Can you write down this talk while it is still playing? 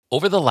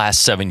Over the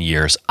last 7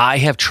 years, I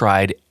have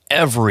tried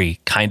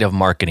every kind of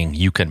marketing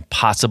you can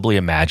possibly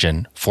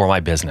imagine for my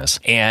business.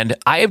 And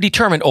I have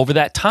determined over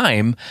that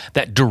time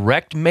that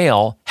direct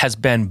mail has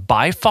been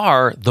by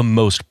far the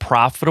most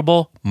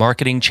profitable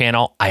marketing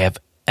channel I have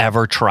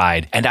ever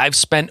tried. And I've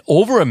spent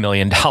over $1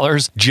 million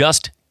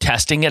just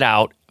testing it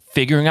out,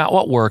 figuring out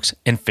what works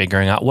and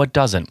figuring out what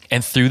doesn't.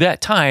 And through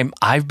that time,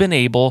 I've been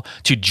able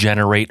to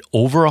generate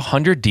over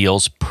 100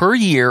 deals per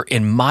year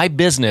in my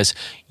business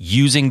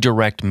using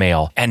direct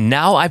mail. And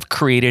now I've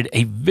created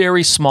a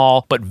very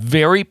small but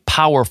very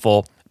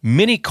powerful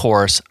mini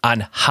course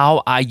on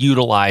how I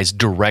utilize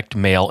direct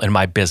mail in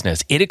my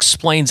business. It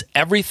explains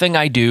everything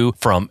I do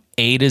from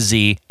A to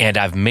Z, and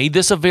I've made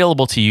this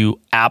available to you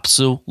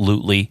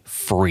absolutely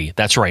free.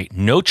 That's right,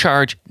 no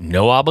charge,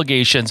 no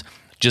obligations.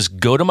 Just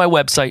go to my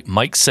website,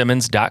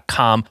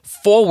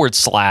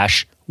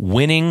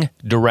 MikeSimmons.com/winning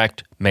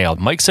direct mail.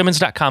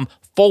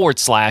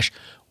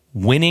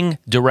 MikeSimmons.com/winning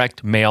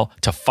direct mail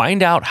to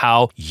find out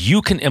how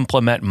you can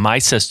implement my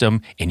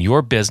system in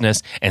your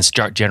business and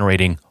start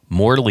generating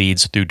more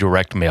leads through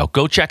direct mail.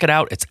 Go check it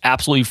out. It's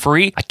absolutely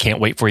free. I can't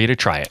wait for you to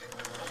try it.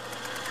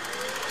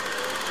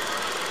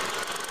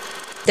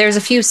 There's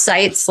a few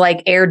sites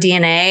like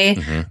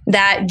AirDNA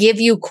that give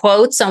you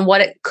quotes on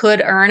what it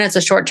could earn as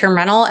a short-term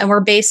rental, and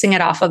we're basing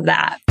it off of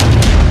that.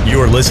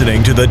 You're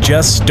listening to the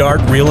Just Start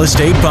Real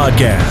Estate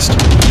Podcast.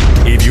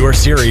 If you're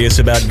serious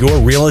about your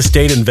real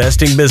estate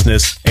investing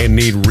business and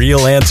need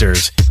real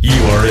answers,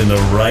 you are in the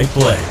right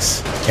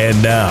place.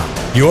 And now,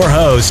 your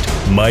host,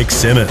 Mike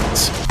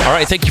Simmons. All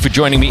right, thank you for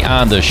joining me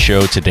on the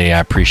show today. I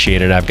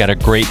appreciate it. I've got a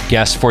great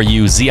guest for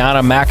you,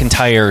 Ziana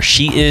McIntyre.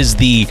 She is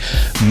the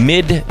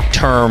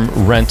midterm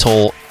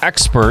rental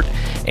expert,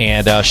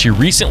 and she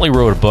recently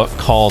wrote a book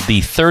called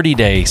The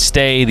 30-Day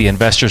Stay, The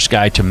Investor's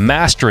Guide to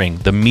Mastering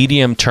the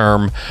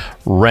Medium-Term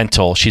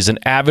Rental. She's an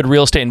avid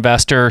real estate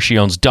investor. She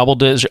owns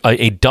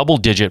a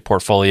double-digit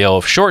portfolio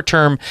of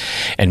short-term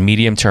and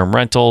medium-term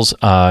rentals.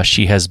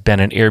 She has been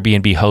an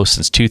Airbnb host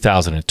since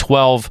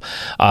 2012.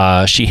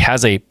 She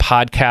has a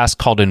podcast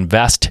called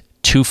Invest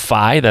to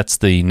Fi, that's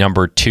the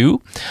number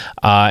 2.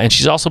 And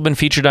she's also been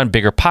featured on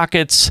Bigger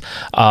Pockets,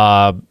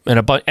 and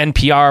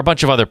NPR, a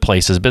bunch of other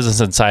places, Business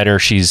Insider.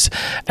 She's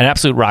an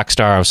absolute rock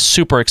star. I was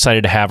super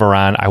excited to have her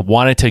on. I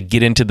wanted to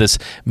get into this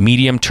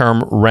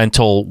medium-term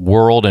rental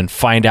world and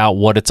find out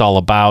what it's all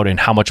about and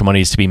how much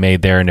money is to be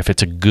made there and if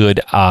it's a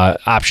good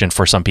option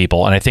for some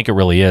people. And I think it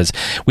really is.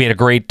 We had a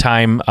great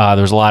time. There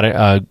was a lot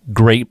of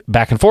great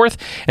back and forth,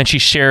 and she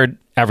shared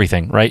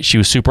everything, right? She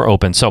was super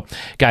open. So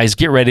guys,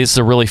 get ready. This is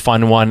a really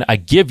fun one. I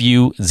give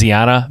you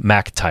Ziana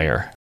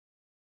McIntyre.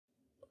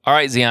 All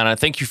right, Ziana,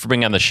 thank you for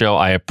being on the show.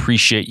 I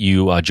appreciate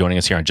you joining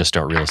us here on Just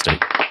Start Real Estate.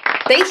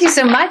 Thank you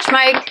so much,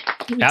 Mike.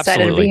 I'm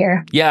excited to be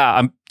here. Yeah,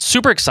 I'm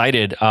super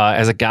excited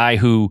as a guy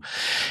who,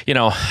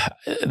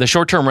 the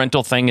short-term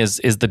rental thing is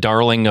the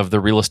darling of the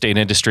real estate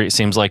industry. It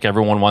seems like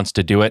everyone wants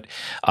to do it.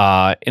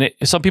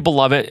 Some people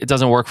love it. It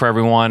doesn't work for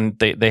everyone.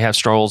 They have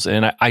struggles.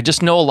 And I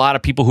just know a lot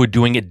of people who are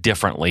doing it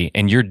differently.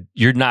 And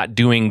you're not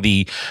doing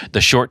the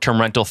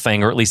short-term rental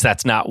thing, or at least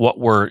that's not what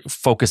we're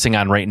focusing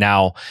on right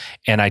now.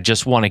 And I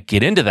just want to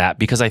get into that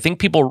because I think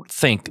people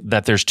think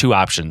that there's two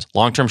options,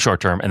 long-term,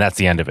 short-term, and that's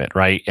the end of it,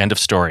 right? End of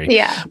story.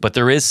 Yeah. But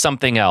there is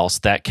something else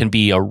that can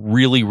be a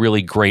really,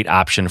 really great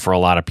option for a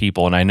lot of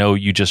people. And I know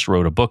you just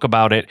wrote a book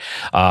about it.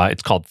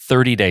 It's called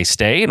 30-Day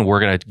Stay, and we're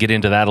going to get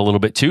into that a little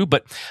bit too.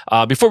 But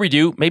before we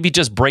do, maybe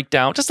just break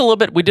down just a little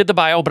bit. We did the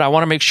bio, but I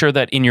want to make sure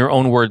that in your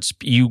own words,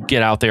 you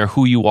get out there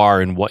who you are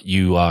and what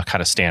you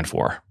kind of stand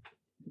for.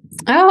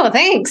 Oh,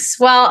 thanks.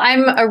 Well,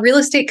 I'm a real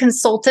estate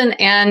consultant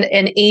and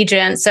an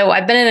agent. So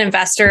I've been an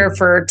investor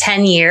for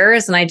 10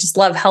 years, and I just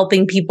love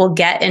helping people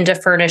get into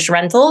furnished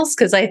rentals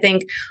because I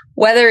think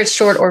whether it's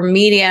short or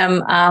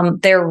medium,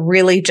 they're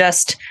really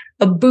just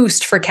a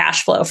boost for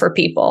cash flow for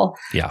people.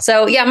 Yeah.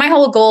 So my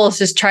whole goal is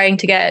just trying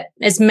to get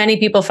as many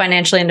people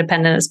financially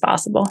independent as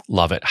possible.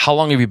 Love it. How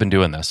long have you been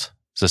doing this?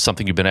 Is this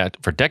something you've been at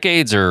for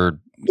decades or?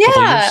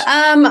 Yeah.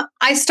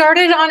 I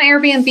started on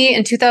Airbnb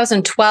in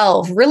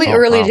 2012, really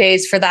early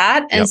days for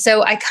that. And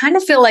so I kind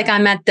of feel like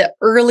I'm at the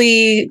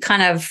early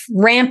kind of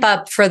ramp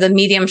up for the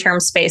medium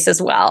term space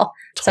as well.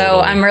 Totally. So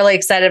I'm really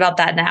excited about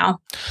that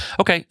now.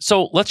 Okay.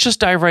 So let's just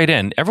dive right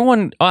in.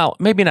 Everyone, well,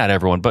 maybe not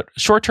everyone, but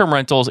short-term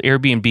rentals,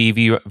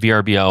 Airbnb,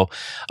 VRBO,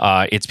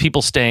 it's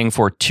people staying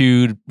for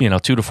 2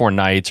 to 4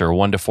 nights or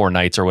 1 to 4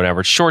 nights or whatever.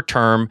 It's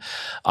short-term.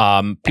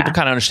 People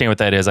kind of understand what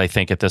that is, I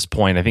think, at this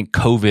point. I think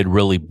COVID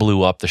really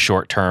blew up the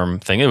short-term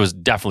thing. It was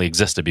definitely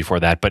existed before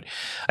that, but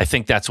I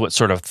think that's what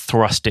sort of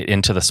thrust it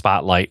into the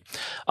spotlight.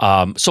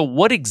 So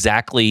what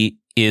exactly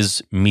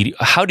is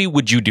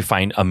would you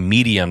define a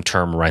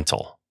medium-term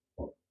rental?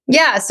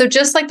 Yeah. So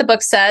just like the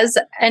book says,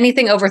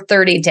 anything over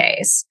 30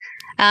 days.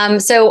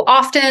 So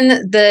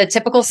often the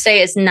typical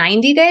stay is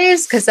 90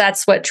 days because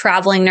that's what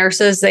traveling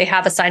nurses, they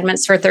have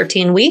assignments for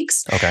 13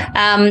 weeks. Okay.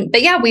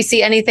 But we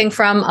see anything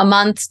from a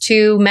month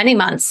to many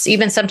months.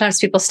 Even sometimes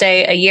people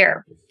stay a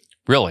year.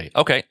 Really?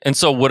 Okay. And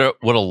so would a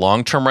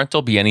long-term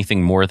rental be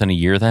anything more than a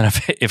year then?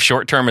 If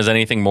short-term is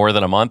anything more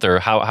than a month, or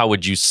how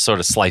would you sort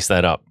of slice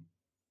that up?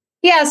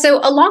 Yeah, so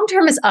a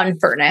long-term is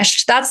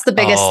unfurnished. That's the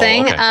biggest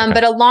thing. Okay.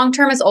 But a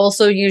long-term is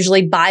also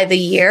usually by the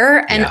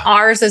year, and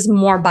ours is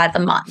more by the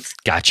month.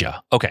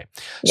 Gotcha. Okay.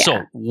 Yeah.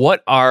 So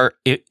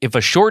if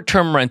a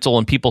short-term rental,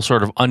 and people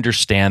sort of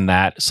understand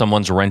that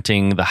someone's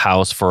renting the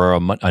house for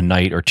a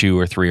night or 2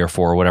 or 3 or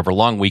 4 or whatever,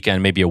 long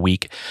weekend, maybe a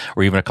week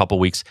or even a couple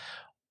weeks,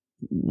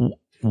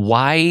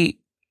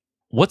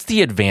 what's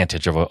the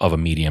advantage of a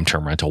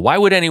medium-term rental? Why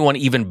would anyone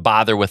even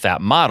bother with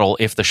that model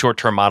if the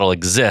short-term model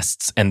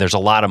exists and there's a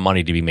lot of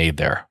money to be made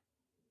there?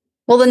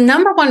 Well, the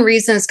number one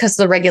reason is because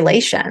of the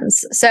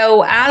regulations.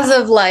 So as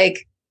of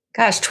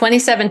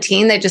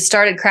 2017, they just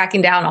started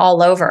cracking down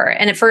all over.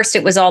 And at first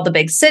it was all the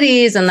big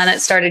cities, and then it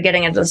started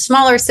getting into the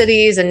smaller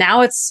cities. And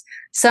now it's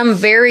some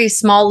very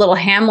small little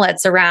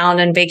hamlets around,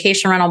 and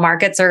vacation rental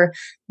markets are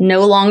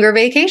no longer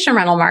vacation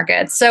rental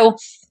markets. So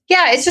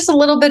yeah, it's just a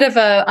little bit of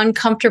an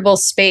uncomfortable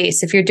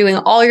space if you're doing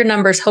all your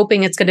numbers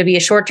hoping it's going to be a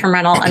short-term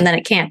rental and then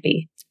it can't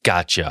be.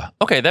 Gotcha.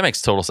 Okay, that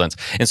makes total sense.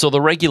 And so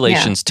the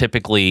regulations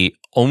typically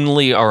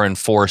only are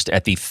enforced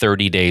at the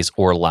 30 days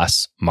or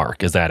less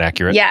mark. Is that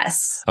accurate?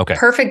 Yes. Okay.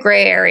 Perfect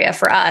gray area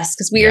for us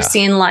because we are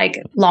seeing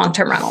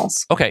long-term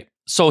rentals. Okay.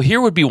 So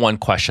here would be one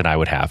question I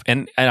would have.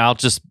 And I'll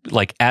just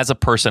as a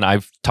person,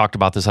 I've talked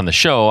about this on the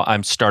show.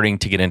 I'm starting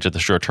to get into the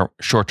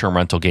short-term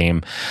rental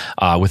game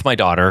with my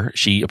daughter.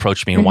 She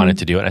approached me and wanted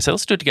to do it. I said,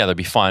 let's do it together. It'd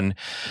be fun.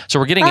 So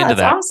we're getting into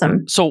that.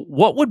 Awesome. So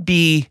what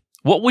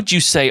would you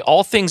say,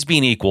 all things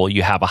being equal,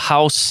 you have a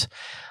house,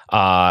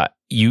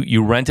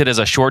 you rent it as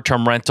a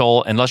short-term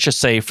rental, and let's just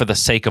say for the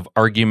sake of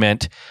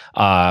argument,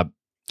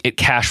 it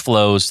cash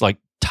flows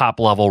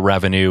top level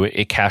revenue.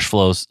 It cash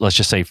flows, let's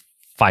just say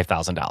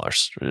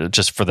 $5,000,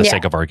 just for the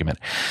sake of argument.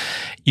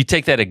 You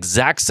take that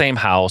exact same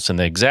house in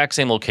the exact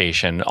same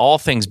location, all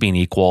things being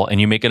equal, and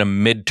you make it a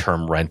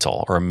midterm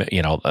rental, or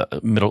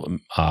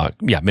midterm.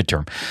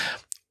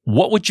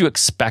 What would you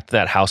expect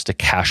that house to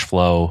cash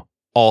flow,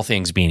 all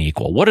things being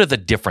equal? What are the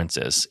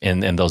differences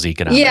in those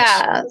economics?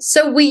 Yeah.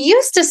 So we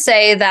used to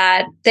say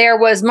that there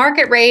was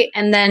market rate,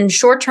 and then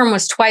short-term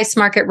was twice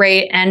market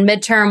rate, and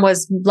midterm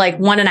was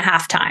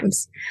 1.5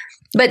 times.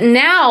 But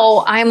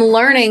now I'm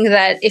learning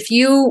that if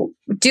you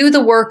do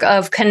the work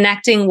of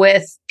connecting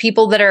with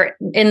people that are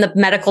in the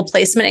medical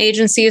placement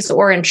agencies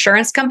or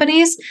insurance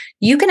companies,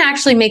 you can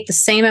actually make the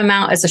same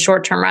amount as a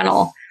short-term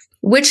rental,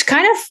 which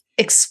kind of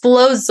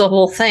explodes the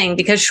whole thing,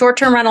 because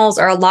short-term rentals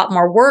are a lot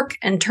more work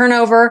and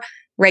turnover,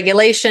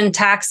 regulation,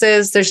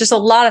 taxes. There's just a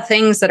lot of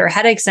things that are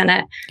headaches in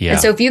it. Yeah.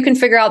 And so if you can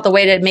figure out the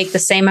way to make the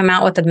same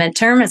amount with the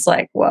midterm, it's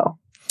whoa.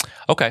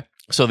 Okay.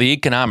 So the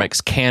economics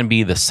can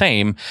be the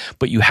same,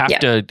 but you have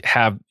to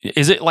have,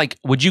 is it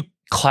would you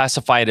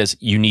classify it as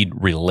you need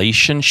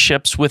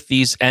relationships with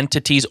these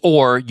entities,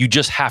 or you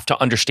just have to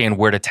understand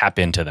where to tap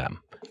into them?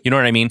 You know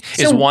what I mean?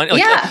 So, is one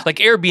like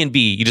Airbnb,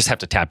 you just have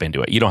to tap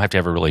into it. You don't have to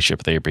have a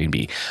relationship with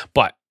Airbnb.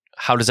 But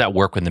how does that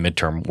work in the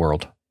midterm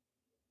world?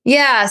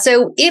 Yeah.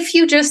 So if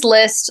you just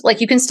list,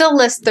 you can still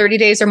list 30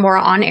 days or more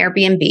on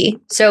Airbnb.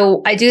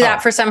 So I do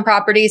that for some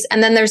properties.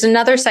 And then there's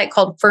another site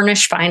called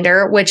Furnish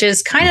Finder, which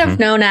is kind of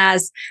known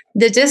as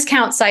the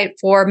discount site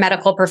for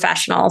medical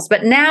professionals.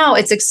 But now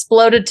it's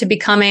exploded to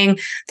becoming,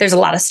 there's a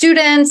lot of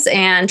students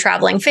and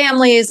traveling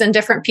families and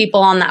different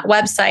people on that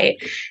website.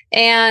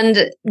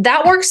 And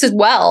that works as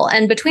well.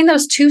 And between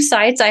those two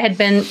sites, I had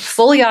been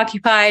fully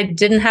occupied,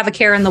 didn't have a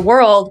care in the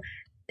world.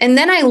 And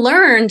then I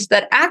learned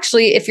that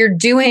actually, if you're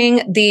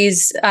doing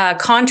these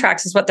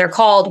contracts, is what they're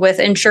called, with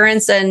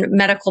insurance and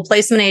medical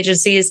placement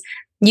agencies,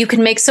 you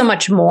can make so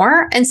much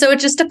more. And so it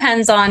just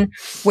depends on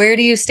where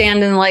do you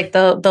stand in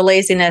the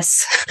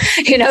laziness,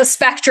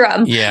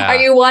 spectrum. Yeah. Are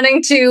you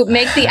wanting to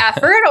make the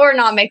effort or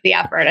not make the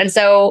effort? And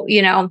so,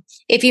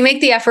 if you make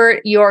the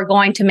effort, you're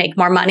going to make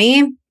more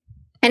money.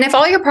 And if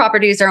all your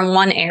properties are in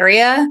one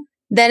area,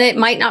 then it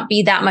might not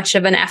be that much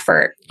of an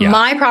effort. Yeah.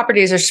 My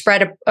properties are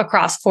spread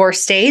across 4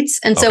 states.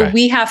 And so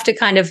we have to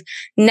kind of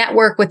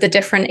network with the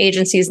different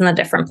agencies in the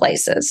different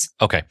places.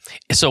 Okay.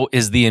 So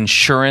is the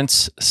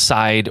insurance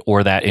side,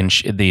 or that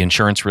the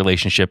insurance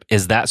relationship,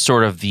 is that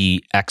sort of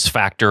the X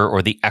factor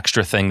or the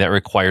extra thing that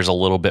requires a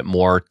little bit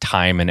more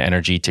time and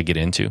energy to get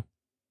into?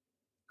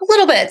 A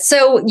little bit.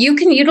 So you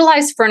can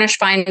utilize Furnish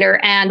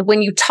Finder. And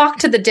when you talk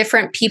to the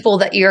different people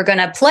that you're going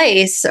to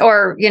place,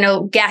 or,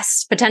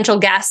 potential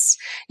guests,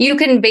 you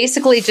can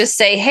basically just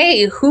say,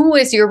 hey, who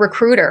is your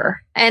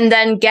recruiter? And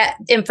then get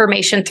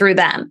information through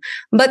them.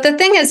 But the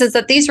thing is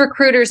that these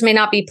recruiters may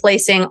not be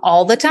placing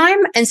all the time.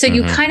 And so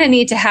you kind of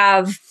need to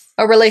have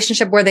a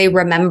relationship where they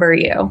remember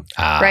you,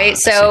 right?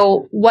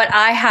 So what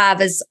I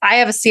have is I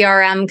have a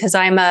CRM because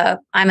I'm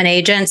an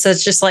agent. So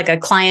it's just like a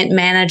client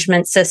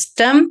management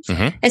system.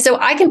 And so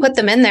I can put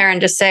them in there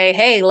and just say,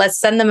 hey, let's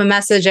send them a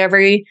message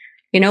every,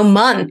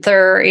 month,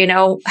 or,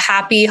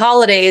 happy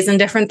holidays and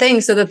different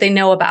things so that they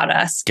know about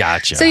us.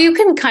 Gotcha. So you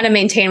can kind of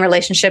maintain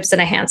relationships in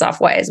a hands-off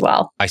way as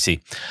well. I see.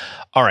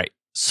 All right.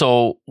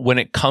 So when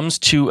it comes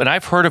to, and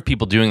I've heard of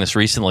people doing this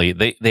recently,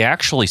 they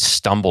actually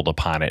stumbled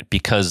upon it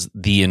because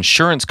the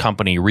insurance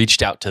company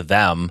reached out to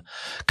them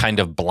kind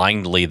of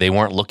blindly. They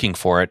weren't looking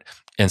for it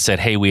and said,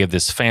 hey, we have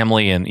this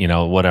family and,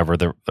 whatever,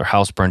 their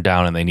house burned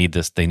down and they need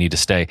to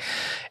stay.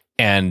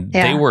 And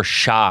they were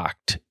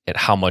shocked at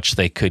how much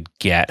they could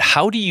get.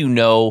 How do you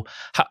know,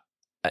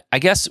 I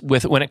guess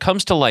when it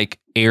comes to like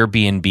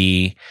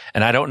Airbnb,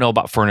 and I don't know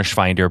about Furnish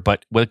Finder,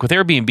 but with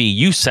Airbnb,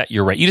 you set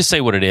your rate. You just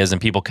say what it is and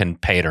people can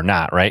pay it or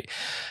not, right?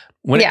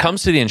 When it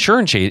comes to the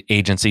insurance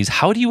agencies,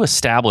 how do you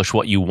establish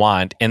what you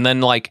want? And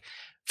then like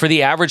for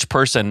the average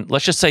person,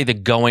 let's just say the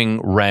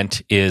going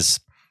rent is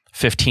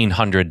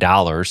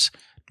 $1,500,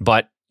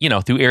 but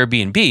through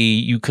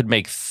Airbnb, you could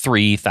make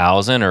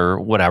 $3,000 or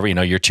whatever,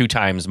 your 2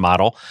 times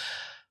model.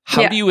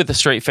 How do you, with a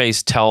straight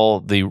face, tell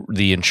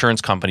the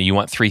insurance company you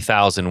want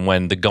 $3,000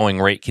 when the going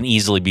rate can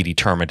easily be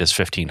determined as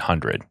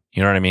 $1,500?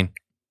 You know what I mean?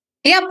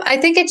 Yep. I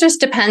think it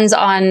just depends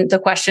on the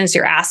questions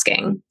you're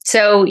asking.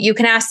 So you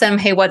can ask them,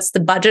 hey, what's the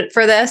budget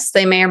for this?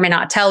 They may or may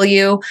not tell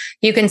you.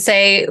 You can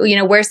say,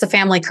 where's the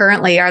family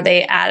currently? Are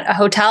they at a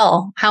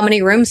hotel? How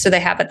many rooms do they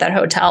have at that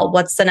hotel?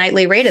 What's the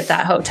nightly rate at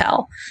that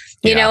hotel?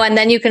 And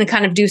then you can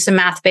kind of do some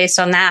math based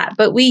on that.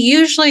 But we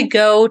usually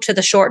go to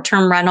the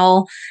short-term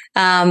rental.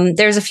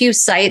 There's a few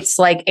sites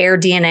like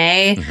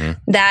AirDNA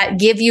that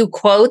give you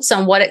quotes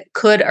on what it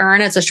could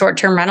earn as a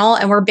short-term rental,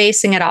 and we're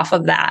basing it off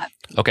of that.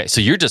 Okay,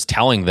 so you're just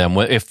telling them,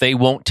 if they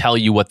won't tell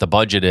you what the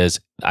budget is,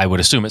 I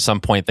would assume at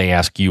some point they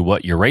ask you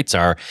what your rates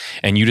are,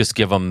 and you just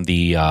give them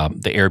the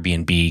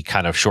Airbnb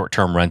kind of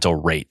short-term rental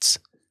rates.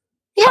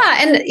 Yeah,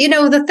 and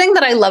the thing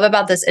that I love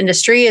about this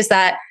industry is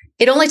that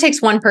it only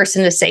takes one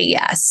person to say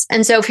yes.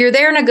 And so if you're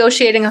there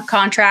negotiating a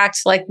contract,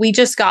 like we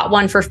just got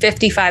one for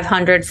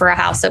 $5,500 for a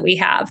house that we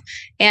have,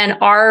 and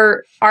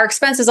our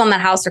expenses on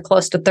that house are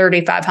close to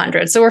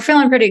 $3,500. So we're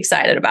feeling pretty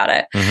excited about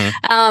it.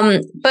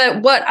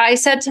 But what I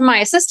said to my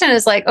assistant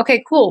is like,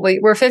 okay, cool.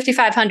 We're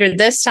 $5,500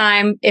 this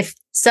time. If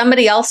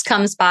somebody else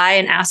comes by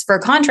and asks for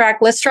a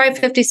contract, let's try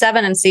 $57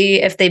 and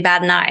see if they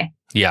bat an eye.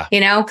 Yeah.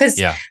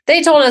 Because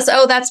they told us,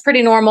 oh, that's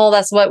pretty normal.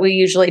 That's what we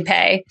usually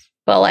pay.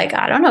 But like,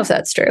 I don't know if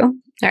that's true.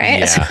 All right.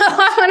 Yeah. So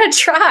I want to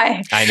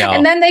try. I know.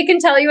 And then they can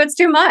tell you it's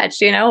too much,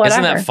 whatever.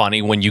 Isn't that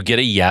funny? When you get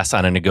a yes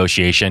on a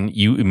negotiation,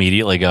 you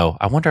immediately go,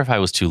 I wonder if I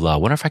was too low. I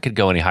wonder if I could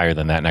go any higher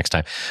than that next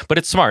time. But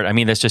it's smart. I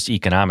mean, that's just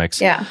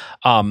economics. Yeah.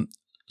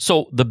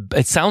 So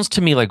it sounds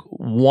to me like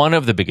one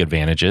of the big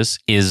advantages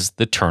is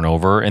the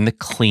turnover and the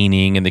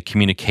cleaning and the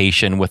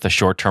communication with a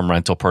short-term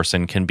rental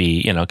person can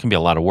be a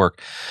lot of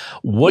work.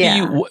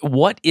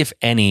 What if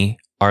any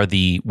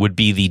would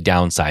be the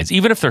downsides,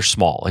 even if they're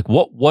small? Like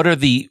what are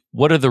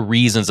the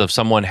reasons if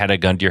someone had a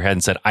gun to your head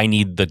and said, I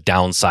need the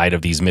downside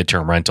of these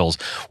midterm rentals?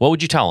 What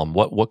would you tell them?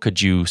 What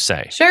could you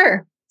say?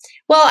 Sure.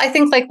 Well, I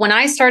think like when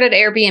I started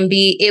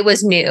Airbnb, it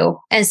was new.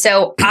 And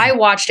so I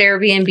watched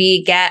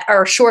Airbnb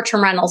or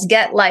short-term rentals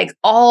get like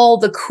all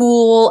the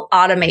cool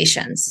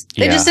automations.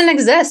 They just didn't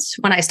exist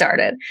when I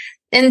started.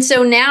 And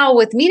so now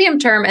with medium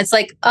term, it's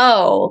like,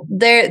 oh,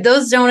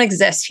 those don't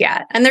exist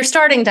yet. And they're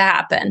starting to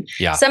happen.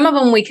 Yeah. Some of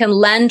them we can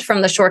lend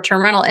from the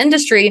short-term rental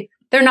industry.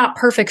 They're not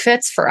perfect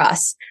fits for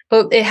us,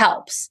 but it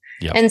helps.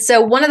 Yep. And so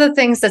one of the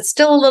things that's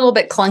still a little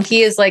bit clunky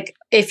is like,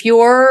 if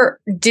you're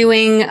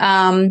doing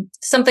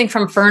something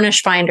from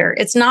Furnish Finder,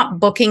 it's not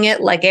booking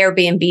it like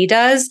Airbnb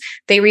does.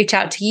 They reach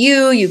out to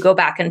you, you go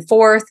back and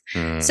forth.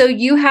 So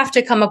you have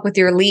to come up with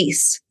your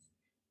lease.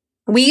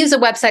 We use a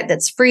website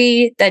that's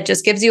free that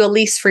just gives you a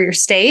lease for your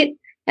state.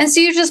 And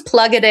so you just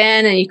plug it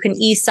in and you can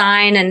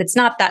e-sign and it's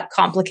not that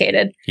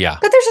complicated. Yeah.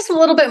 But there's just a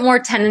little bit more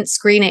tenant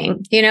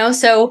screening,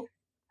 So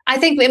I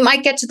think it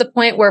might get to the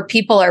point where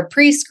people are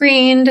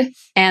pre-screened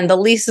and the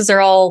leases are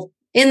all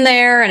in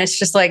there and it's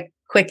just like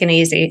quick and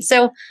easy.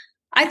 So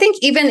I think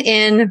even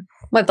in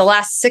the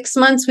last 6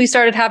 months, we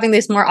started having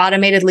these more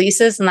automated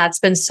leases, and that's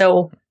been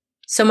so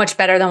much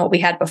better than what we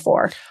had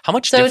before. How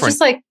much different? So it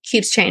just like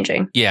keeps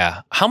changing.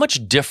 Yeah. How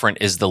much different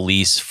is the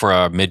lease for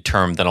a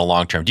midterm than a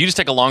long-term? Do you just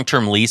take a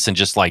long-term lease and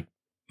just like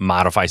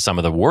modify some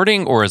of the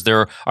wording, or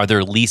are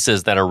there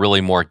leases that are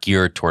really more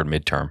geared toward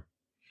midterm?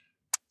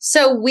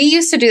 So we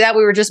used to do that.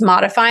 We were just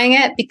modifying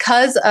it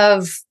because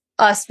of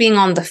us being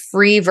on the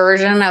free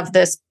version of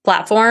this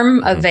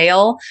platform,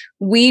 Avail.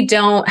 We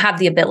don't have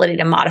the ability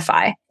to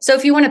modify. So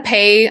if you want to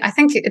pay, I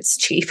think it's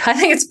cheap. I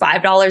think it's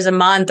 $5 a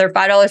month or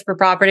 $5 per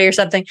property or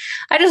something.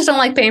 I just don't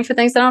like paying for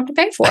things I don't have to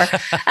pay for.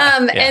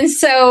 And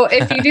so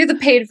if you do the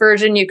paid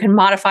version, you can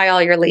modify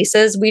all your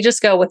leases. We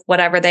just go with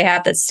whatever they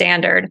have that's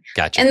standard.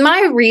 Gotcha. And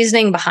my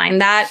reasoning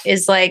behind that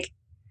is like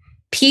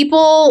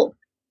people,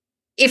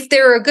 if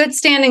they're a good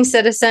standing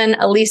citizen,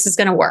 a lease is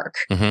going to work.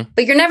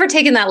 But you're never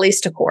taking that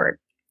lease to court.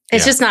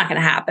 It's just not going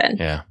to happen.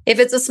 Yeah. If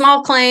it's a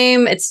small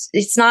claim,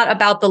 it's not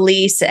about the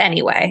lease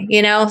anyway,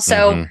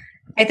 So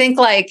I think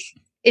like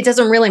it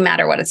doesn't really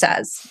matter what it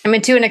says. I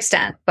mean, to an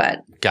extent, but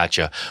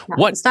gotcha.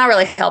 It's not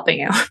really helping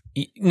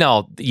you.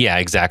 No, yeah,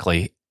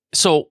 exactly.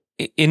 So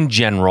in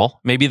general,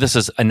 maybe this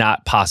is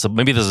not possible.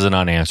 Maybe this is an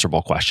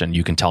unanswerable question.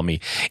 You can tell me.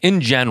 In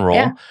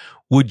general,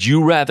 would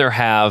you rather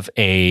have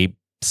a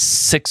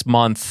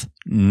 6-month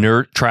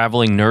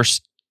traveling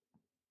nurse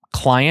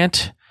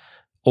client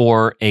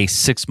or a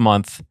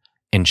 6-month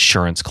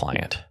insurance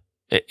client?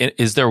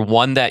 Is there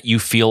one that you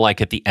feel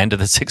like at the end of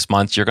the 6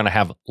 months, you're going to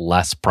have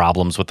less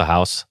problems with the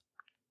house?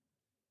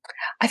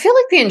 I feel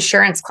like the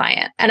insurance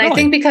client. And Really? I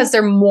think because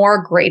they're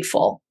more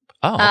grateful.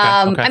 Oh,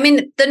 okay. I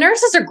mean, the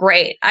nurses are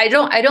great. I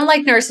don't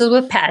like nurses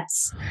with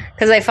pets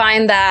because I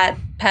find that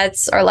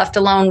pets are left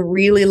alone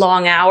really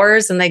long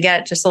hours and they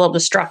get just a little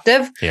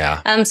destructive.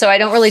 Yeah. So I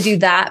don't really do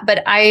that.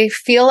 But I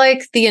feel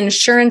like the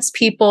insurance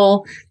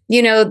people,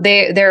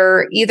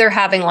 they're either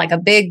having like a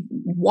big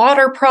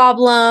water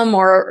problem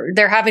or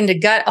they're having to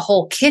gut a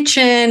whole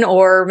kitchen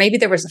or maybe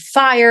there was a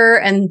fire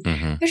and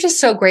they're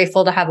just so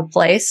grateful to have a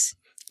place.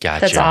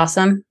 Gotcha. That's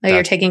awesome that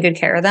you're taking good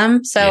care of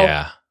them. So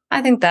yeah.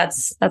 I think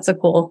that's a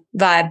cool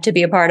vibe to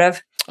be a part of.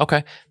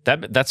 Okay,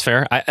 that's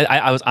fair.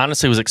 I was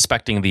honestly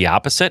expecting the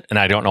opposite, and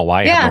I don't know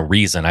why. I have no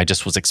reason. I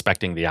just was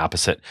expecting the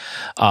opposite.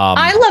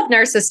 I love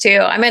nurses too.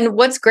 I mean,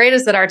 what's great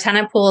is that our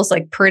tenant pool is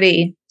like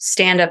pretty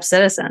stand-up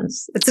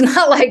citizens. It's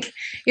not like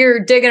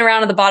you're digging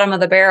around at the bottom of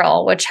the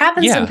barrel, which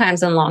happens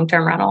sometimes in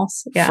long-term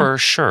rentals. Yeah, for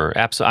sure,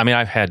 absolutely. I mean,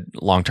 I've had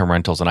long-term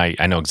rentals, and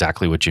I know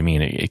exactly what you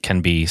mean. It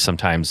can be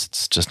sometimes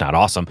it's just not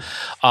awesome.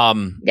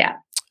 Yeah.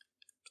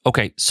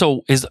 Okay,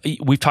 so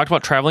we've talked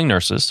about traveling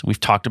nurses.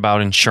 We've talked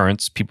about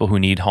insurance, people who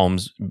need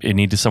homes,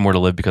 need somewhere to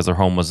live because their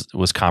home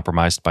was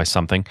compromised by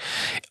something.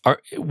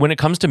 When it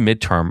comes to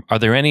midterm, are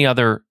there any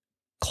other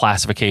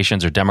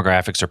classifications or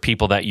demographics or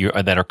people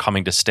that are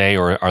coming to stay,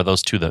 or are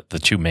those two the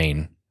two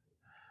main?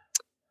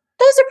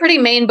 Those are pretty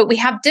main, but we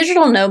have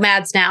digital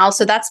nomads now.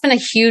 So that's been a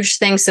huge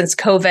thing since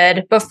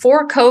COVID.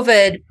 Before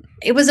COVID,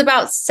 it was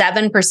about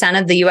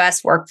 7% of the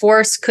US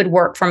workforce could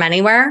work from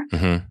anywhere.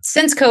 Mm-hmm.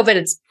 Since COVID,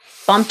 it's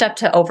bumped up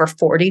to over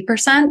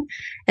 40%.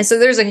 And so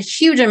there's a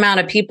huge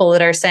amount of people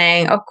that are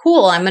saying, oh,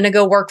 cool, I'm going to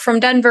go work from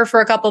Denver for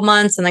a couple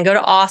months and then go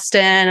to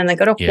Austin and then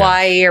go to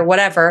Hawaii or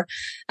whatever.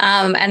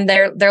 And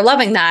they're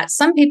loving that.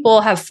 Some people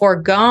have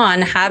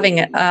foregone having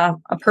a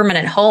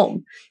permanent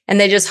home and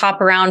they just hop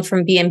around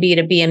from B&B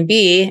to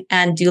B&B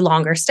and do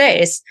longer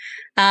stays.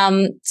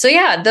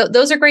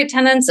 Those are great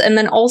tenants. And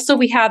then also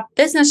we have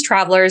business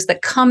travelers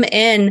that come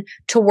in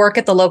to work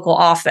at the local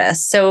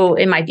office. So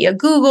it might be a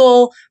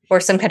Google or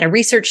some kind of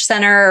research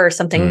center or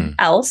something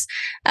else.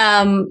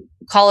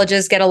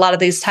 Colleges get a lot of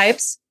these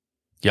types.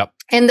 Yep.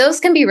 And those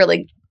can be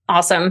really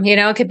awesome.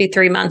 It could be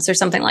 3 months or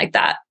something like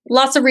that.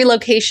 Lots of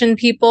relocation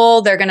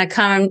people. They're going to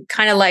come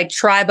kind of like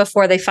try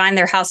before they find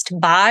their house to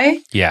buy.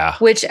 Yeah.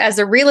 Which as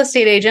a real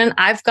estate agent,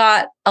 I've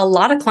got a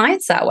lot of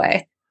clients that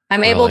way.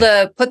 I'm able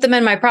to put them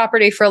in my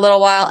property for a little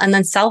while and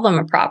then sell them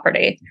a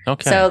property.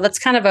 Okay. So that's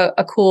kind of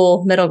a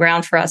cool middle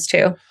ground for us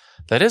too.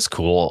 That is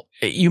cool.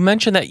 You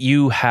mentioned that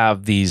you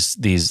have these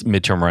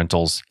midterm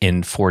rentals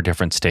in 4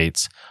 different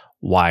states.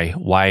 Why?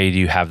 Why do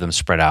you have them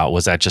spread out?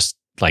 Was that just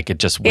like it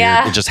just weird?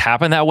 Yeah. It just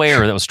happened that way,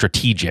 or that was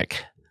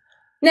strategic?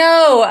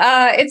 No,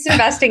 it's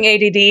investing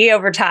ADD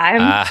over time.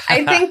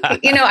 I think,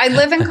 I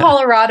live in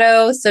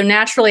Colorado, so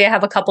naturally I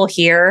have a couple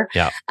here.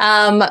 Yeah.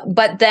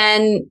 But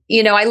then,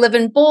 I live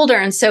in Boulder.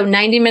 And so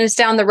 90 minutes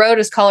down the road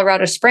is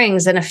Colorado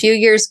Springs. And a few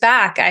years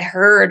back, I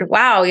heard,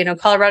 wow,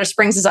 Colorado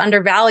Springs is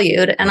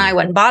undervalued. And I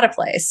went and bought a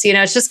place.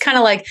 It's just kind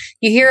of like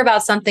you hear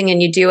about something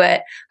and you do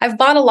it. I've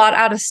bought a lot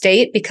out of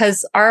state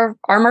because our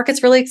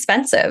market's really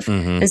expensive.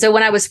 Mm-hmm. And so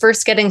when I was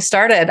first getting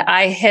started,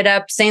 I hit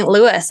up St.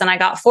 Louis and I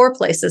got 4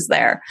 places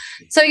there.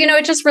 So,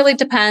 it just really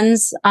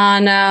depends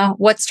on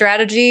what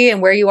strategy and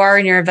where you are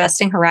in your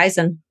investing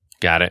horizon.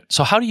 Got it.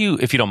 So how do you,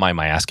 if you don't mind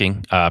my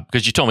asking,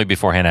 because you told me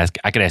beforehand,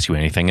 I could ask you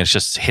anything. It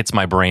just hits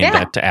my brain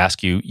to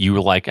ask you. You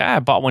were like, I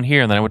bought one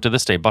here and then I went to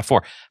this state, bought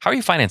 4. How are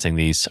you financing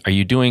these? Are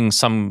you doing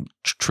some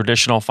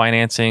traditional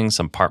financing,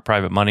 some part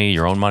private money,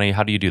 your own money?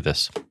 How do you do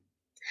this?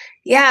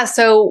 Yeah.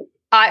 So,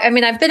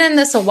 I've been in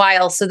this a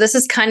while. So this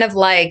is kind of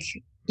like,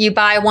 you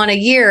buy one a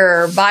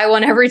year or buy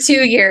one every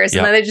 2 years,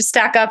 and then they just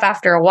stack up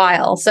after a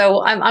while.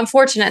 So I'm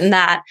fortunate in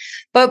that.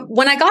 But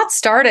when I got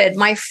started,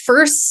 my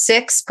first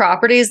 6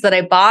 properties that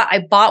I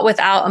bought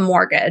without a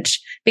mortgage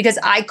because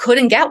I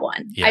couldn't get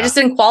one. Yeah. I just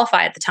didn't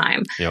qualify at the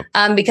time. Yep.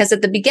 Because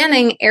at the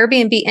beginning,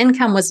 Airbnb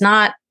income was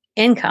not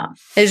income.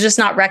 It was just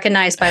not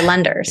recognized by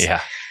lenders.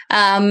 Yeah.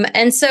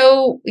 And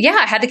so,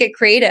 I had to get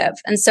creative.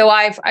 And so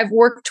I've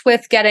worked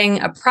with getting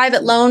a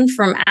private loan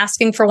from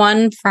asking for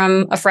one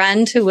from a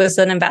friend who was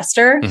an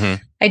investor.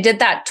 Mm-hmm. I did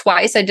that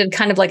twice. I did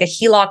kind of like a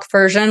HELOC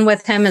version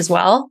with him as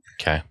well.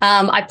 Okay.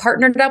 I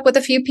partnered up with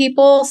a few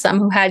people, some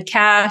who had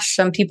cash,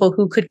 some people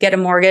who could get a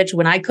mortgage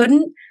when I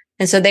couldn't.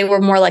 And so they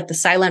were more like the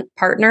silent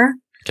partner.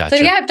 Gotcha.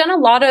 So I've done a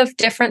lot of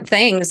different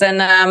things.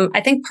 And I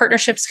think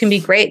partnerships can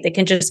be great. They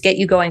can just get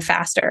you going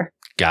faster.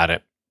 Got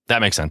it. That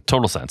makes sense.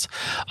 Total sense.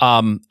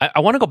 I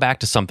want to go back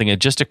to something. It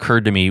just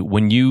occurred to me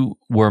when you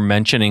were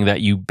mentioning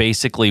that you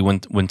basically,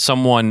 when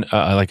someone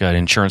like an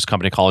insurance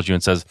company calls you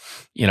and says,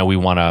 we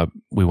want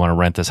to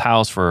rent this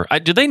house for,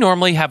 do they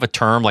normally have a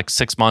term like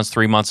 6 months,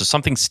 3 months? Is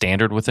something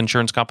standard with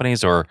insurance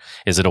companies, or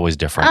is it always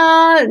different?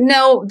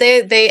 No,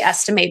 they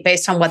estimate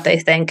based on what they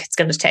think it's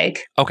going to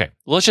take. Okay.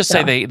 Well, let's just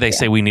say they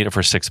say we need it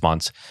for 6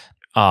 months.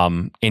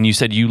 And you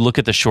said you look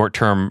at the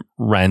short-term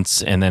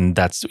rents and then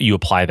you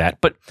apply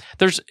that. But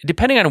there's,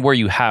 depending on where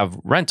you have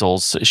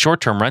rentals,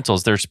 short-term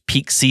rentals, there's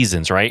peak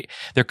seasons, right?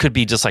 There could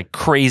be just like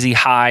crazy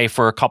high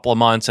for a couple of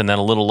months and then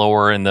a little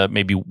lower in the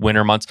maybe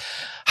winter months.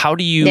 How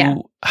do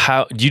you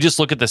just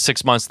look at the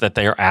 6 months that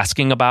they are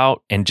asking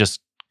about and just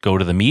go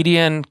to the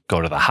median,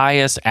 go to the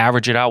highest,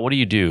 average it out? What do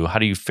you do? How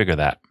do you figure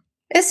that?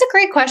 It's a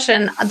great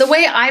question. The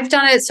way I've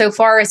done it so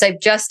far is I've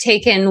just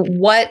taken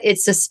what it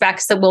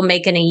suspects that we'll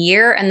make in a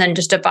year and then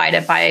just divide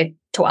it by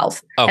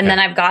 12. Okay. And then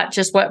I've got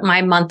just what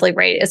my monthly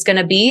rate is going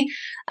to be.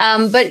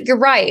 But you're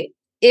right.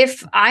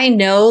 If I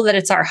know that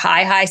it's our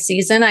high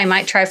season, I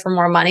might try for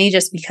more money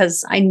just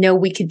because I know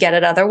we could get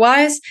it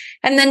otherwise.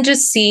 And then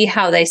just see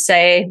how they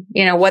say,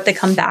 what they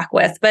come back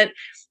with. But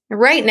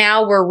right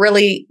now we're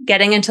really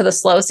getting into the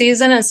slow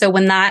season. And so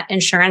when that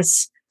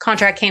insurance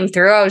contract came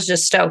through, I was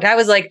just stoked. I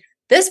was like,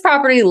 this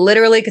property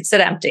literally could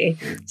sit empty.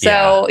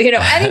 So,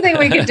 anything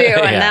we could do.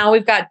 And now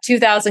we've got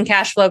 2,000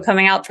 cash flow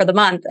coming out for the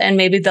month and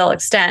maybe they'll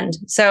extend.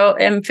 So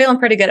I'm feeling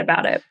pretty good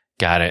about it.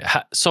 Got it.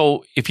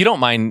 So if you don't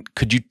mind,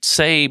 could you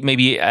say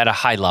maybe at a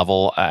high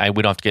level,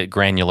 we don't have to get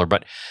granular,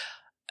 but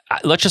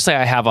let's just say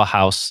I have a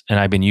house and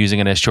I've been using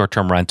it as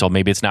short-term rental.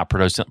 Maybe it's not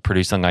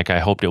producing like I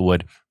hoped it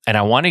would. And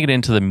I want to get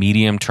into the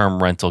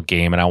medium-term rental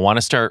game. And I want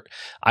to start,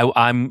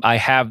 I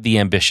have the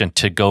ambition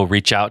to go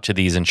reach out to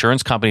these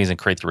insurance companies and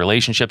create the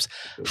relationships.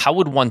 How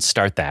would one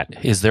start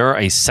that? Is there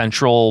a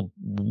central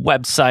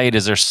website?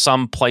 Is there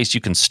some place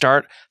you can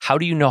start? How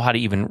do you know how to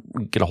even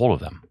get a hold of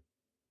them?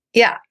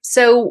 Yeah.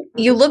 So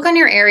you look on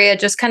your area,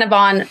 just kind of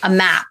on a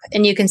map,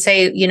 and you can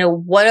say,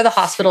 what are the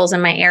hospitals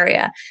in my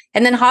area?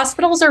 And then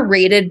hospitals are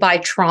rated by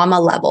trauma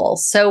level.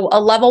 So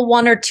a level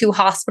 1 or 2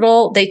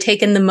 hospital, they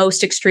take in the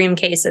most extreme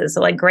cases,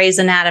 so like Grey's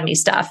Anatomy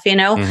stuff,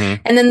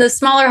 Mm-hmm. And then the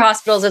smaller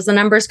hospitals, as the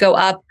numbers go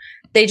up,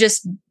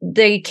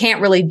 they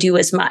can't really do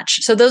as much.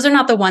 So those are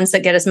not the ones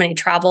that get as many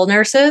travel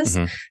nurses.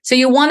 Mm-hmm. So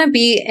you want to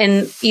be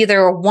in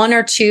either 1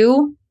 or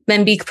 2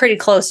 and be pretty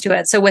close to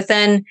it. So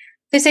within,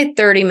 they say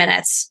 30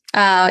 minutes.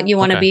 You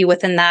want to be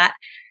within that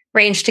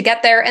range to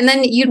get there. And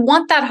then you'd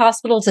want that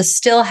hospital to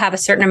still have a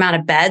certain amount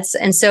of beds.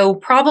 And so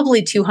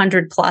probably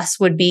 200 plus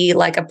would be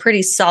like a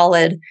pretty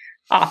solid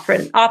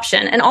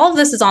option. And all of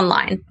this is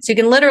online. So you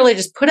can literally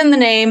just put in the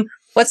name,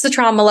 what's the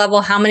trauma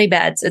level, how many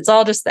beds, it's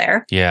all just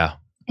there. Yeah.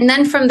 And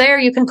then from there,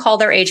 you can call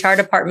their HR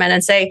department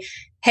and say,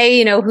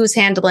 hey, who's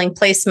handling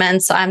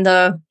placements?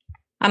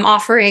 I'm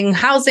offering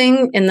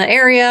housing in the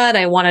area and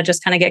I want to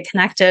just kind of get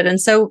connected. And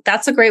so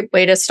that's a great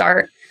way to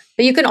start.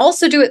 But you can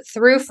also do it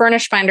through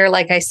Furnish Finder,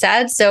 like I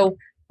said. So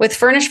with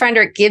Furnish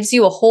Finder, it gives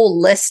you a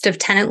whole list of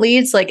tenant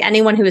leads, like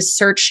anyone who has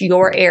searched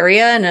your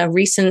area in a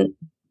recent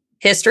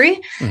history.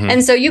 Mm-hmm.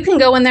 And so you can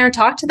go in there and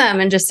talk to them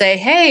and just say,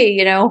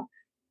 hey,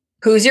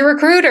 who's your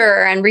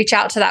recruiter, and reach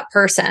out to that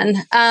person.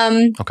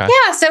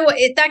 Yeah, so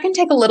that can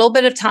take a little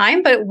bit of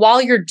time, but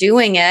while you're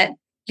doing it,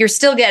 you're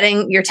still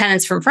getting your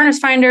tenants from Furnish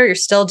Finder. You're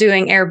still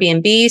doing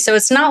Airbnb. So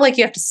it's not like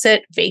you have to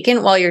sit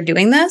vacant while you're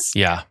doing this.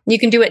 Yeah. You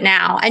can do it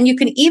now. And you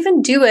can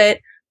even do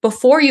it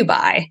before you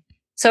buy.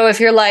 So if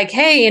you're like,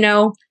 hey,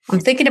 I'm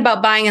thinking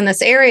about buying in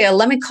this area,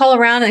 let me call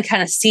around and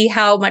kind of see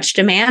how much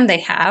demand they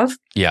have.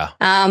 Yeah.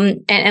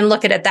 And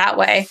look at it that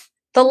way.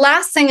 The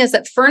last thing is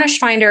that Furnish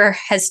Finder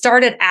has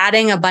started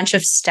adding a bunch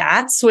of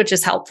stats, which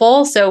is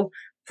helpful. So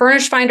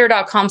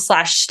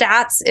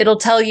furnishfinder.com/stats. It'll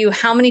tell you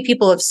how many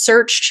people have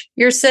searched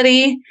your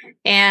city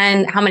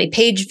and how many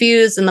page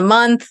views in the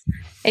month.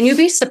 And you'd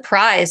be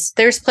surprised.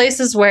 There's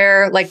places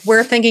where like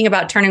we're thinking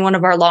about turning one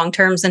of our long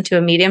terms into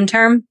a medium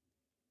term.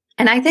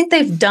 And I think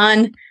they've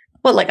done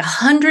like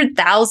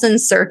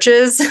 100,000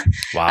 searches in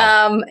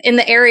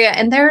the area.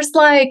 And there's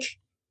I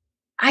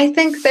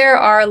think there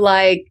are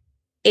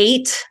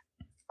 8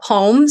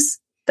 homes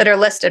that are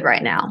listed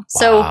right now. Wow.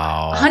 So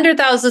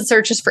 100,000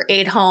 searches for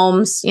 8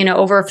 homes,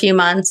 over a few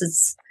months. It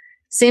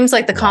seems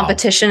like the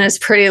competition is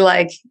pretty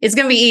it's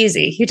going to be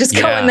easy. You just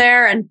go in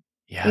there and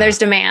there's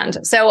demand.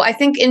 So I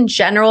think in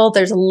general,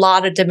 there's a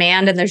lot of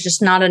demand and there's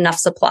just not enough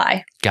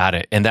supply. Got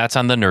it. And that's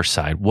on the nurse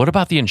side. What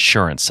about the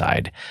insurance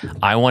side?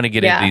 I want to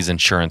get into these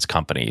insurance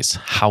companies.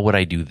 How would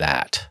I do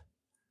that?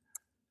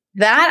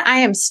 That I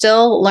am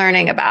still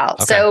learning about.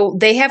 Okay. So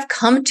they have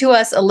come to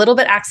us a little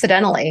bit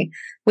accidentally.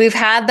 We've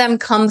had them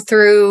come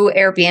through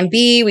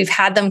Airbnb. We've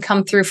had them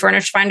come through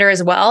Furnish Finder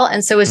as well.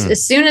 And so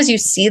as soon as you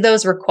see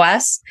those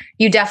requests,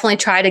 you definitely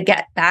try to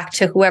get back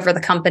to whoever the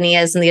company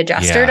is and the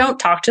adjuster. Don't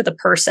talk to the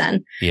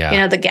person,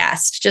 the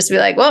guest. Just be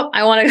like, well,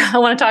 I want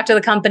to talk to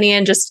the company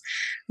and just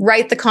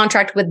write the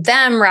contract with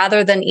them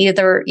rather than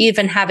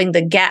even having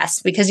the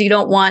guest, because you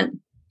don't want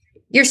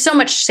you're so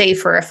much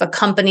safer if a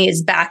company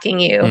is backing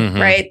you,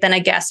 right? Than a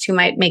guest who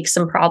might make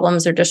some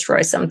problems or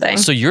destroy something.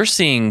 So you're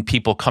seeing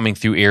people coming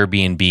through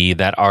Airbnb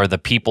that are the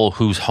people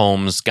whose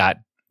homes got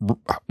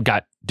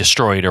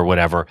destroyed or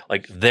whatever.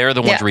 Like they're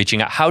the ones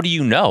reaching out. How do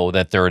you know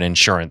that they're an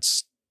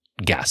insurance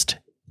guest?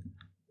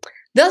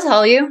 They'll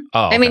tell you.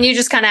 Oh, okay. I mean, you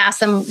just kind of ask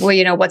them,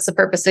 well, what's the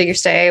purpose of your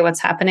stay?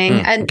 What's happening?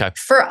 And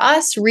for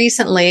us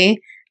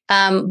recently,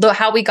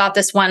 how we got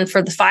this one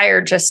for the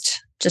fire just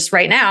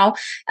right now,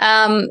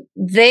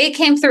 they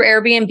came through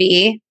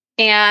Airbnb,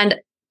 and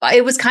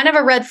it was kind of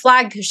a red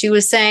flag because she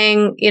was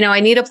saying, I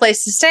need a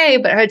place to stay,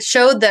 but it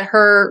showed that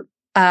her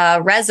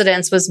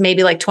residence was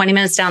maybe like 20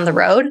 minutes down the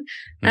road.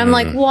 And I'm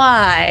like,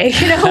 why?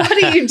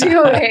 What are you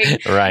doing?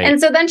 Right. And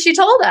so then she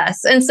told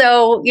us. And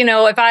so,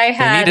 if I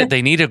had...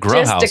 They need a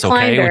grow house,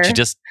 okay? Would you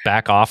just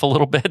back off a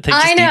little bit? They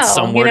just need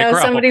somewhere to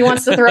grow. Somebody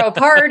wants to throw a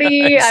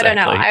party. Exactly. I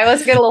don't know. I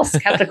always get a little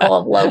skeptical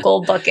of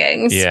local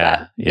bookings.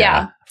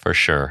 Yeah, for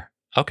sure.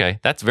 Okay,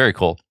 that's very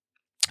cool.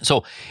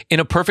 So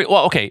in a perfect,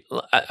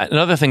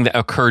 another thing that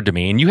occurred to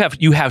me, and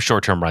you have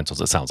short-term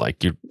rentals, it sounds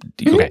like.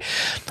 Okay.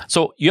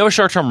 So you have a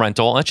short-term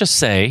rental. Let's just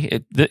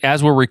say,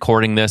 as we're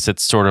recording this,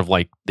 it's sort of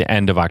like the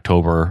end of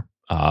October.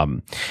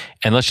 And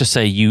let's just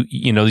say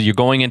you're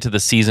going into the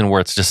season where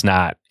it's just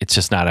not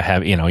a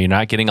heavy, you're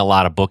not getting a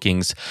lot of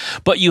bookings,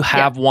 but you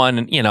have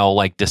one,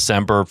 like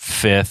December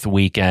 5th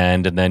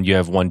weekend, and then you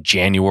have one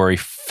January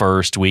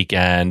 1st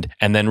weekend,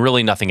 and then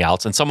really nothing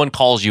else. And someone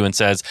calls you and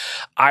says,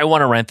 I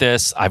want to rent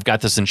this. I've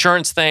got this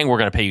insurance thing. We're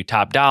going to pay you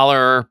top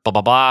dollar, blah,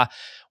 blah, blah.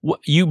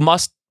 You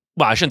must,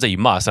 well, I shouldn't say you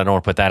must. I don't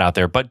want to put that out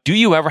there, but do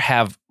you ever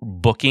have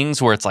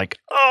bookings where it's like,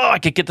 I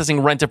could get this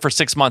thing rented for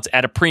 6 months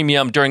at a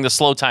premium during the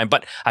slow time,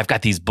 but I've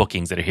got these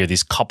bookings that are here,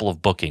 these couple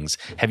of bookings.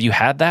 Have you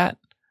had that?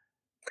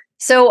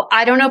 So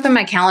I don't open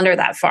my calendar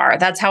that far.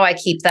 That's how I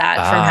keep that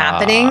from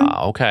happening.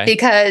 Okay.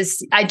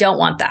 Because I don't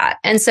want that.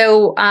 And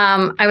so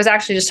I was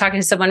actually just talking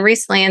to someone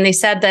recently, and they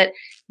said that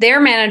their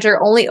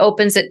manager only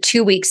opens it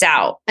 2 weeks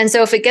out. And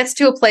so if it gets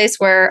to a place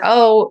where,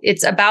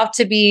 it's about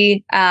to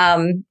be,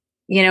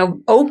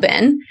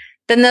 open,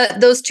 then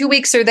those 2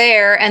 weeks are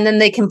there, and then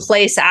they can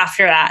place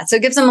after that. So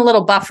it gives them a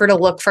little buffer to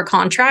look for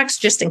contracts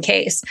just in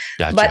case.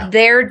 Gotcha. But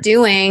they're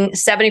doing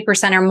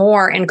 70% or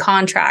more in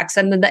contracts,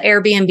 and then the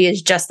Airbnb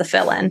is just the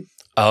fill-in.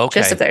 Okay.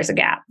 Just if there's a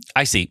gap.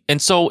 I see.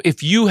 And so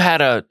if you had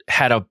a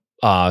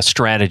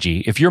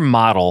strategy, if your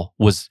model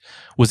was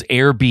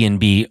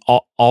Airbnb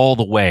all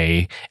the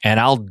way, and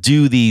I'll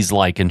do these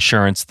like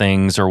insurance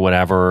things or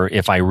whatever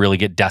if I really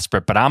get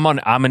desperate, but I'm an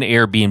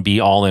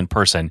Airbnb all in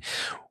person,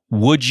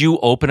 would you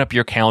open up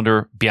your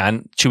calendar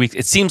beyond 2 weeks?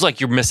 It seems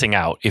like you're missing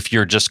out if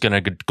you're just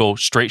going to go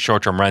straight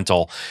short-term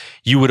rental.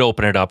 You would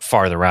open it up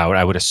farther out,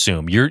 I would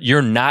assume.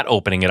 You're not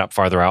opening it up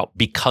farther out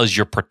because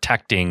you're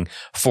protecting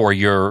for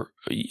the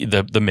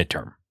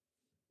midterm.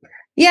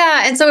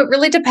 Yeah. And so it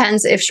really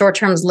depends if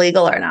short-term is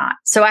legal or not.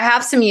 So I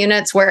have some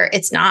units where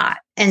it's not.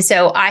 And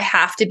so I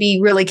have to be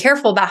really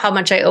careful about how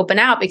much I open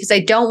out, because I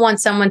don't want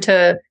someone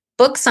to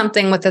book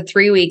something with a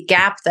 3-week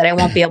gap that I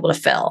won't be able to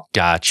fill.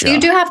 Gotcha. So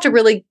you do have to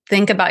really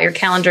think about your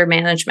calendar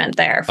management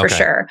there for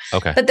sure.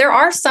 Okay. But there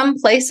are some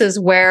places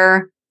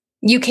where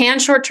you can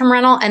short-term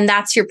rental and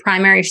that's your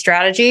primary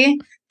strategy.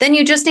 Then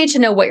you just need to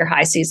know what your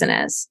high season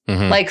is.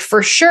 Like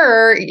for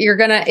sure, you're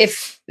going to,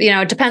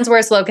 it depends where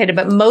it's located,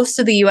 but most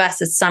of the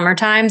US is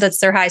summertime. That's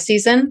their high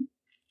season.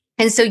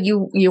 And so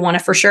you want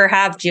to for sure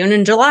have June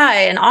and July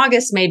and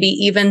August, maybe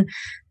even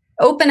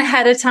open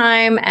ahead of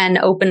time and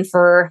open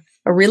for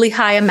a really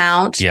high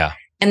amount. Yeah.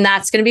 And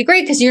that's going to be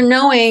great because you're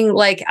knowing,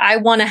 like,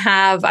 I'm going to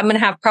have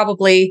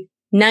probably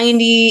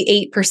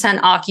 98%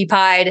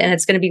 occupied and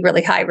it's going to be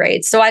really high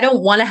rates. So I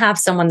don't want to have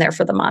someone there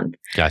for the month.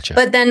 Gotcha.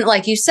 But then,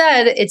 like you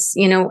said, it's,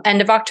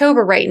 end of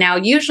October right now.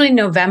 Usually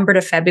November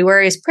to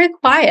February is pretty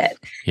quiet.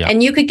 Yeah.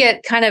 And you could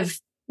get kind of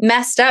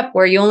messed up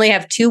where you only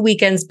have 2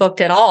 weekends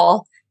booked at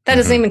all. That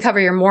doesn't even cover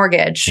your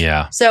mortgage.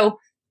 Yeah. So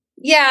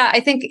yeah,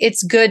 I think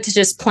it's good to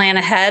just plan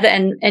ahead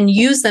and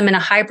use them in a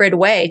hybrid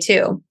way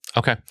too.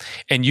 Okay.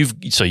 And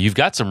you've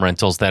got some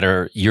rentals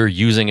that you're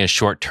using as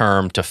short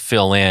term to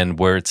fill in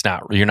where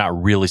you're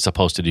not really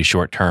supposed to do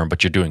short term,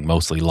 but you're doing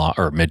mostly long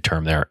or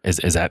midterm there. Is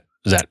that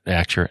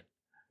accurate?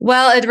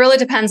 Well, it really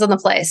depends on the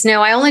place.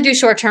 No, I only do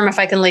short term if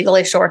I can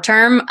legally short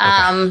term.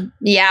 Okay.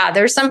 Yeah,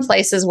 there's some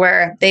places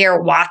where they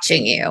are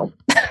watching you.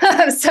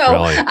 So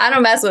really? I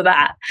don't mess with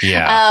that.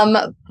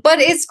 Yeah. But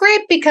it's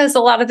great because a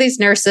lot of these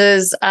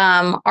nurses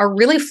are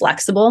really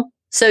flexible.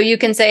 So you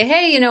can say,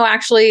 hey,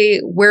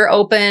 actually, we're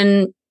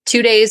open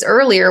 2 days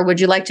earlier. Would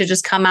you like to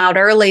just come out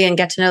early and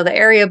get to know the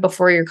area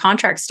before your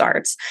contract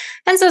starts?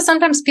 And so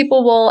sometimes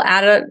people will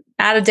add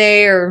a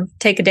day or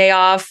take a day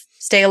off,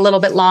 stay a little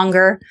bit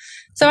longer.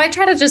 So I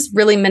try to just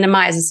really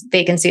minimize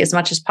vacancy as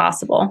much as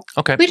possible.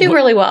 Okay. We do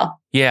really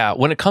well. Yeah.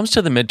 When it comes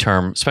to the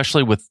midterm,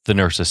 especially with the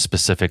nurses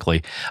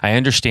specifically, I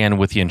understand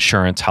with the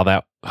insurance how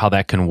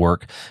that can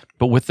work.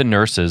 But with the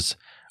nurses,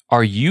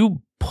 are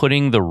you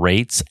putting the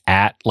rates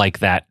at like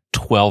that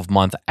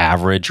 12-month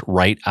average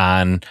right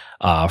on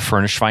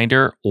Furnish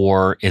Finder,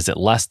 or is it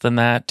less than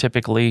that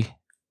typically?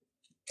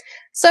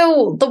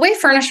 So the way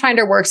Furnish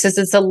Finder works is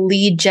it's a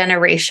lead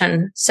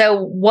generation.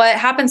 So what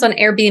happens on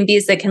Airbnb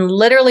is they can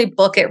literally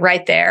book it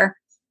right there.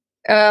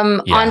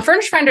 On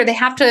Furnish Finder, they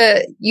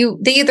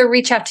either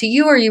reach out to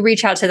you or you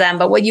reach out to them.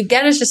 But what you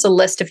get is just a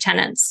list of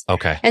tenants.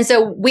 Okay. And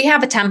so we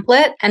have a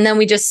template and then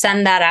we just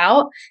send that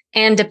out.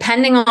 And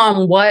depending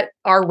on what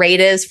our rate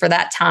is for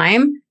that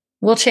time,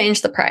 we'll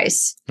change the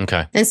price.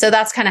 Okay. And so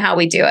that's kind of how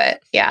we do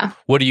it. Yeah.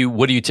 What do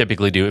you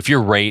typically do? If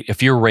your rate is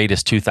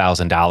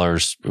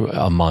 $2,000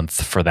 a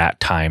month for that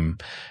time,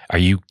 are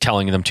you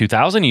telling them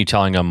 $2,000? Are you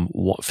telling them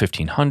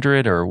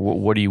 $1,500, or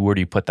where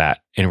do you put that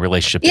in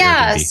relationship to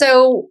Airbnb?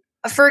 So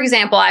for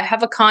example, I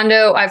have a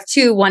condo. I have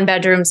 2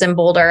 1-bedrooms in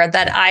Boulder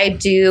that I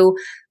do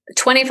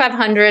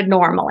 $2,500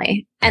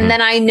 normally. And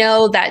then I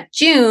know that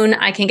June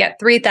I can get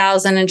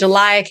 $3,000 and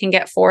July I can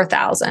get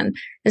 $4,000.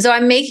 And so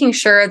I'm making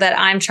sure that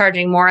I'm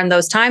charging more in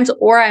those times,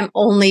 or I'm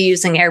only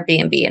using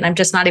Airbnb and I'm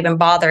just not even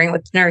bothering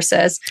with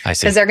nurses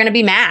because they're going to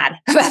be mad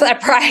about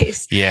that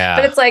price. Yeah.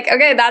 But it's like,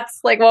 okay, that's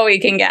like what we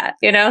can get,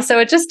 So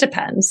it just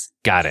depends.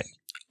 Got it.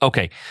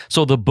 Okay.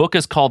 So the book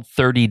is called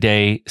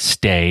 30-Day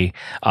Stay.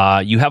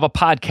 You have a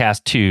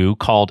podcast too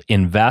called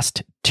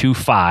Invest to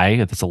Fi.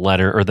 That's a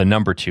letter, or the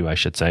number 2, I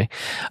should say,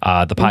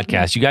 the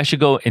podcast. You guys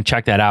should go and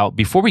check that out.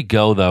 Before we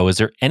go though, is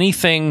there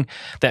anything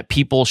that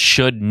people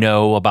should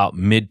know about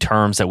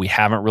midterms that we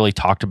haven't really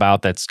talked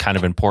about that's kind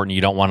of important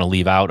you don't want to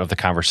leave out of the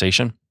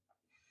conversation?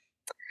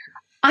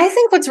 I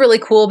think what's really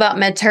cool about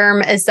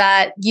midterm is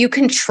that you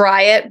can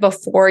try it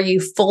before you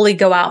fully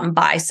go out and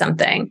buy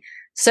something.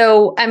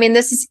 So, I mean,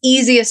 this is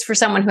easiest for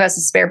someone who has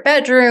a spare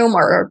bedroom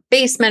or a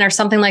basement or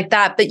something like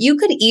that. But you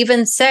could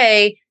even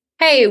say,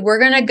 hey, we're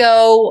going to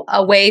go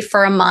away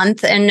for a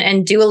month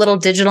and do a little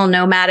digital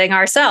nomading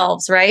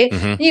ourselves, right?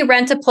 You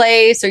rent a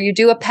place, or you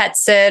do a pet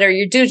sit, or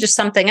you do just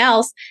something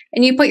else,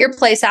 and you put your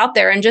place out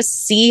there and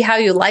just see how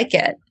you like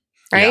it,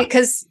 right?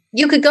 Because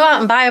you could go out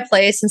and buy a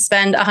place and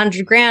spend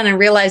 $100,000 and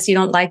realize you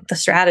don't like the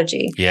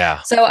strategy.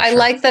 Yeah. So I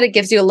like that it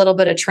gives you a little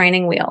bit of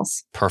training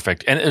wheels.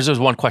 Perfect. And there's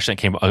one question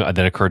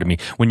that occurred to me.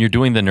 When you're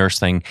doing the nurse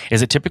thing,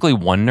 is it typically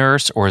one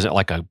nurse, or is it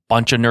like a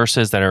bunch of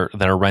nurses that are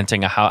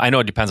renting a house? I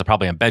know it depends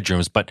probably on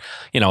bedrooms, but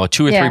a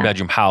 2 or 3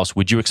 bedroom house,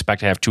 would you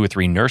expect to have 2 or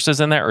 3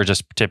 nurses in there, or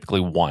just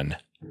typically one?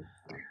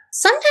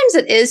 Sometimes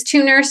it is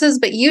 2 nurses,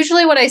 but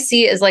usually what I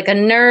see is like a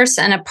nurse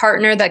and a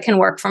partner that can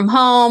work from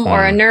home,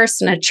 or a nurse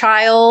and a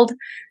child.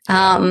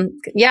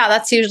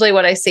 That's usually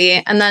what I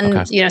see. And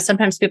then,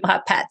 sometimes people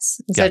have pets.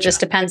 So it just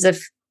depends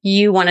if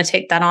you want to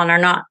take that on or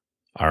not.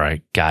 All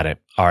right. Got it.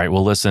 All right.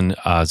 Well, listen,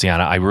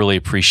 Ziana, I really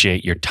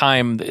appreciate your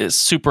time. It's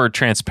super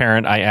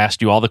transparent. I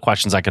asked you all the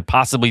questions I could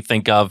possibly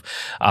think of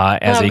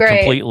as a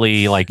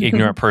completely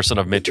ignorant person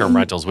of midterm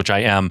rentals, which I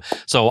am.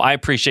 So I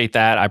appreciate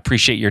that. I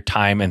appreciate your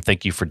time, and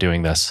thank you for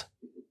doing this.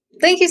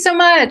 Thank you so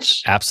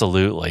much.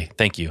 Absolutely.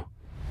 Thank you.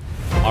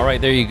 All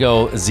right, there you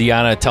go.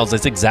 Ziana tells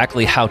us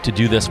exactly how to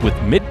do this with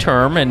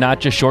midterm and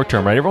not just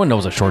short-term, right? Everyone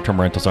knows what short-term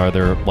rentals are.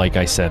 They're, like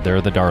I said, they're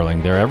the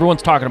darling.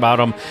 Everyone's talking about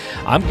them.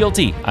 I'm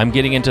guilty. I'm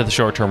getting into the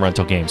short-term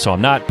rental game. So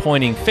I'm not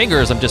pointing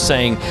fingers. I'm just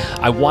saying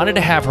I wanted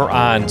to have her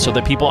on so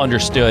that people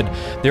understood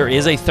there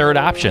is a third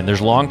option.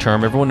 There's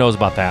long-term. Everyone knows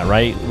about that,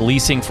 right?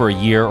 Leasing for a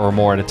year or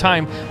more at a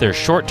time. There's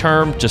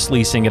short-term, just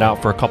leasing it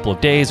out for a couple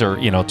of days, or,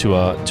 to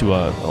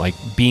a like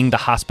being the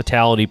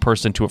hospitality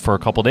person to it for a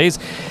couple of days.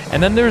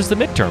 And then there's the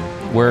midterm,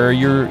 where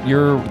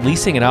you're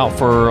leasing it out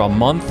for a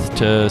month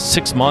to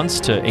 6 months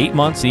to 8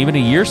 months, and even a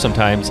year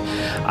sometimes,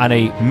 on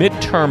a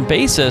midterm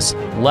basis.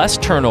 Less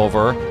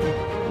turnover,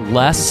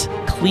 less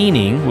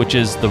cleaning, which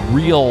is the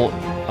real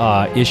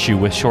issue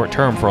with short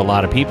term for a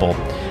lot of people.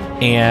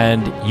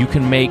 And you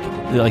can make,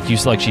 like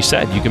she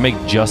said, you can make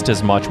just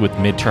as much with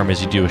midterm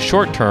as you do with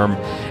short term.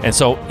 And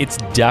so it's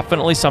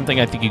definitely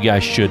something I think you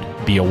guys should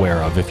be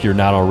aware of. If you're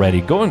not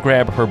already, go and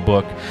grab her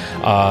book,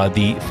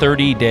 The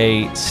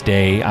 30-Day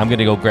Stay. I'm going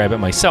to go grab it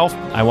myself.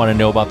 I want to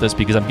know about this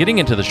because I'm getting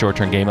into the short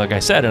term game, like I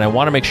said, and I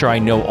want to make sure I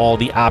know all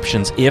the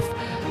options if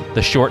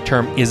the short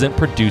term isn't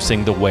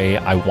producing the way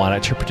I want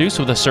it to produce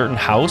with a certain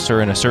house or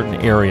in a certain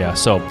area.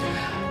 So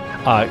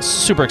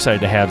super excited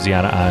to have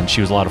Ziana on.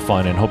 She was a lot of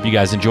fun, and hope you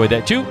guys enjoyed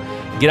that too.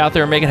 Get out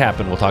there and make it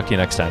happen. We'll talk to you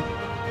next time.